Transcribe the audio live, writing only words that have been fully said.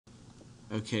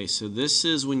Okay, so this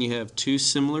is when you have two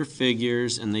similar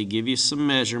figures and they give you some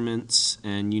measurements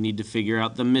and you need to figure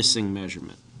out the missing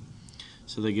measurement.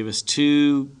 So they give us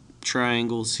two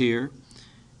triangles here,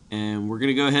 and we're going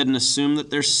to go ahead and assume that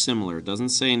they're similar. It doesn't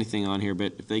say anything on here,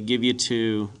 but if they give you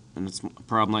two and it's a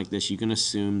problem like this, you can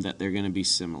assume that they're going to be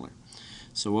similar.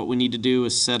 So what we need to do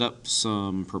is set up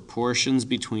some proportions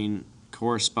between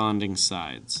corresponding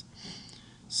sides.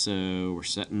 So we're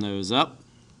setting those up.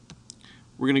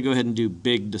 We're going to go ahead and do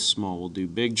big to small. We'll do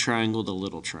big triangle to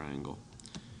little triangle.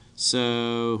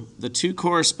 So the two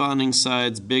corresponding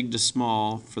sides, big to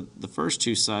small, for the first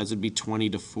two sides would be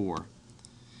 20 to 4.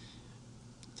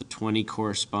 The 20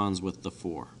 corresponds with the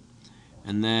 4.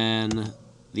 And then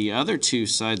the other two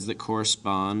sides that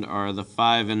correspond are the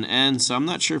 5 and n. So I'm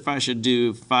not sure if I should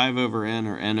do 5 over n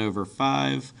or n over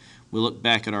 5. We look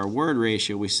back at our word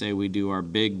ratio, we say we do our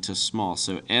big to small.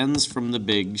 So n's from the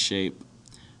big shape,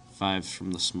 5's from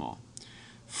the small.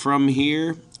 From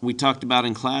here, we talked about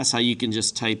in class how you can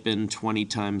just type in 20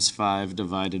 times 5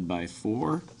 divided by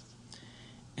 4.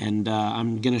 And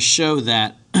I'm going to show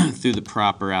that through the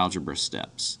proper algebra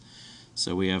steps.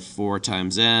 So we have 4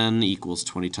 times n equals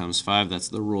 20 times 5. That's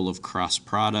the rule of cross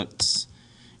products.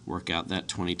 Work out that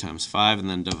 20 times 5 and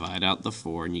then divide out the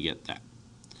 4 and you get that.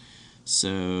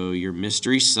 So your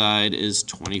mystery side is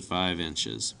 25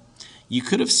 inches. You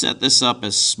could have set this up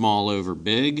as small over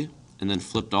big and then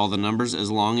flipped all the numbers as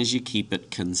long as you keep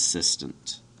it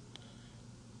consistent.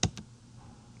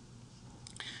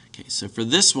 Okay, so for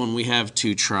this one we have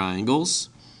two triangles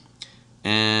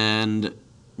and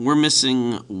we're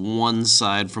missing one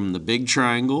side from the big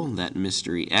triangle, that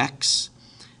mystery x,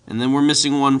 and then we're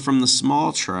missing one from the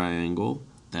small triangle,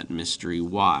 that mystery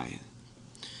y.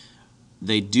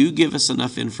 They do give us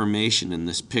enough information in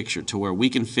this picture to where we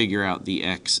can figure out the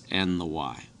x and the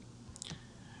y.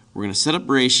 We're going to set up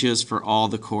ratios for all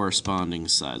the corresponding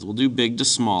sides. We'll do big to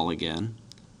small again.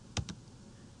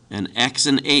 And x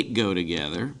and 8 go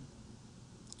together.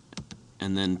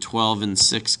 And then 12 and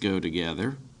 6 go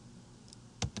together.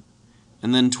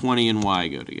 And then 20 and y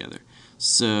go together.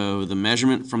 So the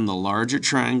measurement from the larger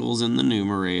triangles in the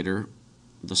numerator,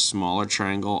 the smaller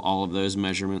triangle, all of those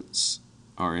measurements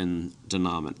are in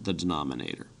the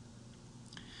denominator.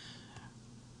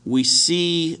 We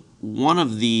see one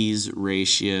of these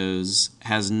ratios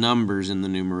has numbers in the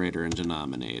numerator and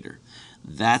denominator.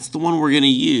 That's the one we're going to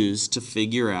use to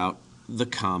figure out the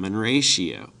common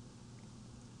ratio.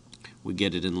 We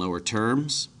get it in lower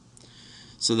terms.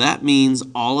 So that means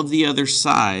all of the other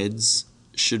sides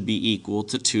should be equal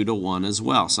to 2 to 1 as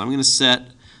well. So I'm going to set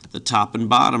the top and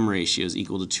bottom ratios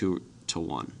equal to 2 to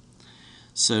 1.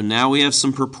 So now we have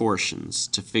some proportions.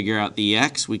 To figure out the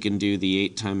x, we can do the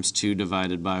 8 times 2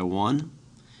 divided by 1.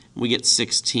 We get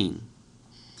 16.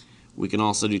 We can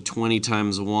also do 20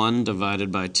 times 1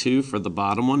 divided by 2 for the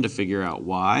bottom one to figure out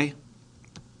y.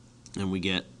 And we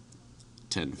get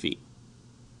 10 feet.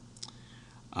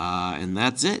 And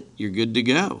that's it. You're good to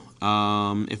go.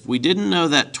 If we didn't know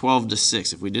that 12 to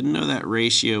 6, if we didn't know that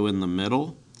ratio in the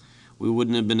middle, we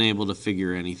wouldn't have been able to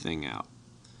figure anything out.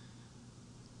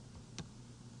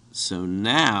 So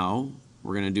now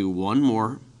we're going to do one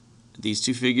more. These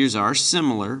two figures are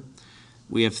similar.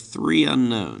 We have 3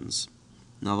 unknowns.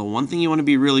 Now the one thing you want to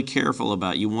be really careful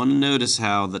about, you want to notice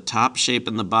how the top shape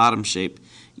and the bottom shape,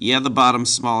 yeah, the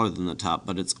bottom's smaller than the top,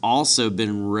 but it's also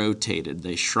been rotated.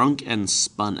 They shrunk and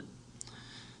spun it.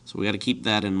 So we got to keep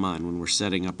that in mind when we're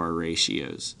setting up our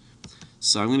ratios.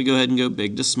 So I'm going to go ahead and go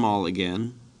big to small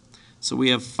again. So we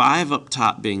have 5 up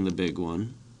top being the big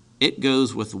one. It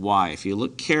goes with y. If you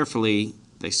look carefully,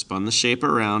 they spun the shape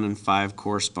around and 5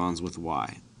 corresponds with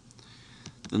y.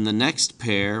 Then the next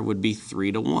pair would be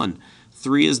 3 to 1.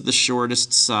 3 is the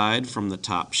shortest side from the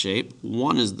top shape.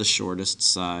 1 is the shortest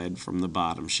side from the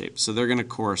bottom shape. So they're going to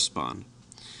correspond.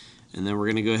 And then we're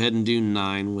going to go ahead and do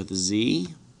 9 with z.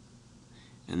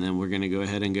 And then we're going to go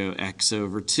ahead and go x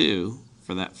over 2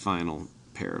 for that final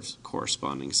pair of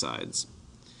corresponding sides.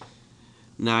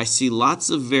 Now I see lots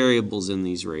of variables in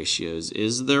these ratios.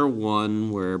 Is there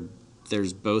one where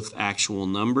there's both actual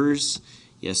numbers?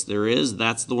 Yes, there is.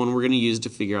 That's the one we're going to use to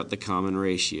figure out the common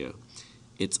ratio.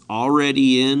 It's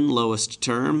already in lowest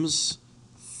terms.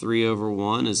 3 over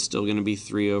 1 is still going to be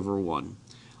 3 over 1.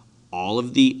 All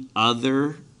of the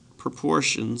other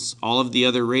proportions, all of the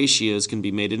other ratios can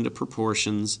be made into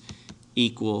proportions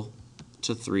equal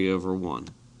to 3 over 1.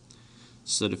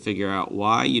 So to figure out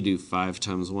y, you do 5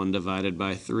 times 1 divided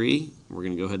by 3. We're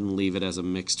going to go ahead and leave it as a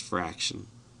mixed fraction.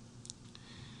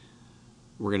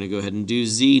 We're going to go ahead and do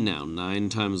z now. 9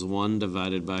 times 1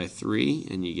 divided by 3,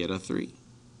 and you get a 3.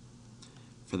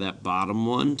 For that bottom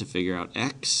one, to figure out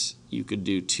x, you could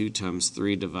do 2 times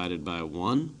 3 divided by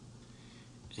 1,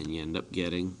 and you end up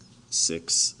getting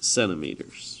 6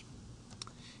 centimeters.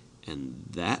 And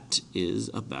that is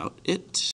about it.